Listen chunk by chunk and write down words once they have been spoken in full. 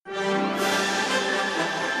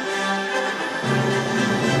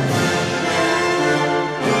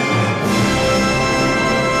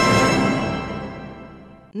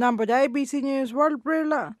Nambo ja ABC News Warlpiri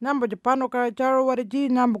la. Nambo ja pano ka charo wariji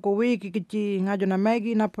nambo ko wiki kichi ngajo na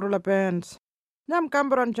megi na prula pens. Nam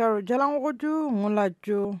kambaran charo jalang uju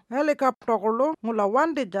ngulaju helicopter kulo ngula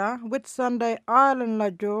wandija with Sunday Island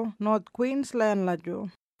laju North Queensland laju.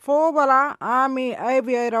 Fobala Army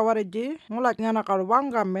aviator wariji ngula ngana kal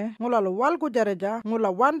wangame ngula lo walku jareja ngula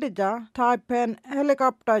wandija Taipan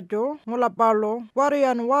helicopter jo ngula balo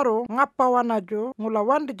warian waro ngapa wanajo ngula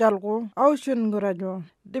wandijalku ocean ngurajo.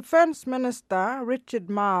 Defense Minister Richard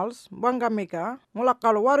Marles wangamika ngula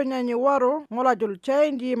kal waru nyanyi waru ngula jul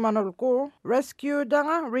change manulku rescue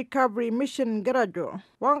danga recovery mission gerajo.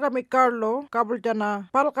 Wangamikarlo kabuljana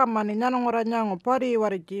palkamani nyanongora nyango pari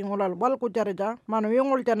wariji ngula walku jareja manu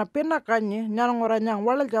yungul jana pinakanyi nyanongora nyang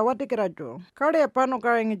walja watikirajo. Kade pano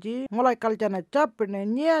karengiji ngula kaljana chapine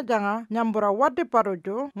nyia janga nyambura wati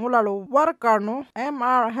parojo ngula lo warkanu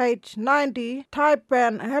MRH-90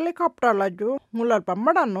 Taipan helicopter laju ngula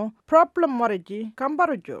pamadano problem wariji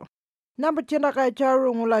kambarujo. Nampu cinta kai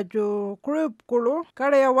charu ngulaju group kulu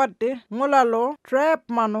kare wate ngulalo trap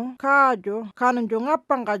manu kajo kanunjo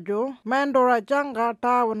ngapangajo mendora janga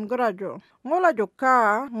tawon gerajo. Ngulaju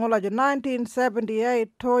ka ngulaju 1978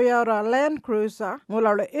 Toyota Land Cruiser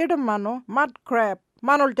ngulalo idamano mud crab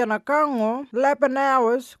manul jana kango 11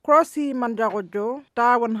 hours crossi manjagojo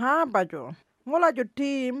tawon habajo. Ngulaju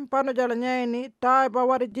team pano jala nyaini taiba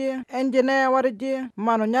wariji engineer wariji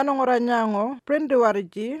manu nyanongora nyango print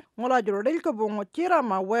wariji ngulaju rilko bungo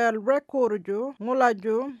chirama well recordu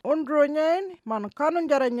ngulaju undro nyaini manu kanun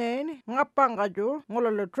jara nyaini ngapangaju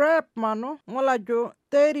ngulalo trap manu ngulaju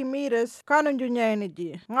 30 meters kanunju nyaini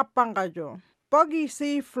ji ngapangaju. Pagi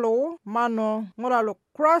sea floor mano ngulalo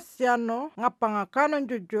cross yano ngapanga kanon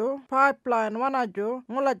juju pipeline wanajo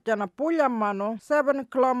ngulajana pulya mano 7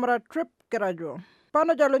 kilometer trip kerajo.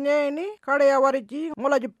 Pano jalo nyeni kare ya wariji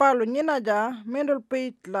ngulaju palu nyinaja mindul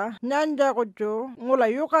pitla nyanja kojo ngula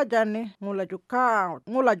yuka jani ngulaju ka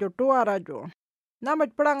ngulaju tuarajo.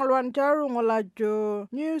 Namat perangluan caru ngulaju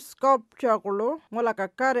new sculpture kulo ngula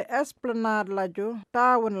kakare esplanade laju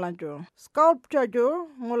tawon laju. Sculpture jo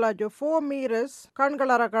ngulaju 4 meters kan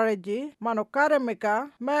galara kareji mano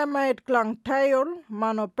karemeka mermaid klang tail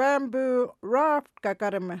mano bamboo raft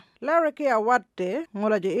kakareme. Laraki awate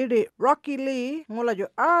ngulaju iri Rocky Lee ngulaju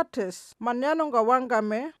artist manyanonga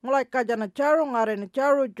wangame ngulai kajana caru ngareni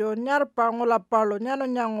caru jo nyarpa ngula palo nyano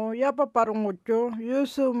nyango yapa parungujo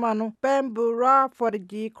yusu manu bamboo raft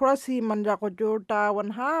forji crossi manjakojo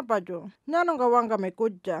tawon habajo. Nyanonga wangame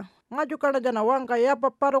kuja. Ngaju kana jana wanga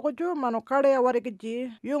yapa parokojo mano kare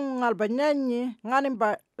warikiji yung ngalba nyanyi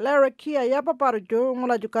nganimba larakia yapa parojo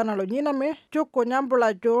ngulaju kana lo nyiname chuko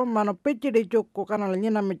nyambulajo mano pichidi chuko kana lo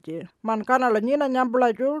nyiname je man kana lo nyina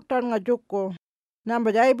nyambulajo tan ngajuko.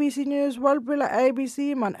 Namba ABC News Warlpiri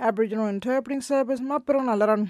ABC man Aboriginal Interpreting Service maperona laran.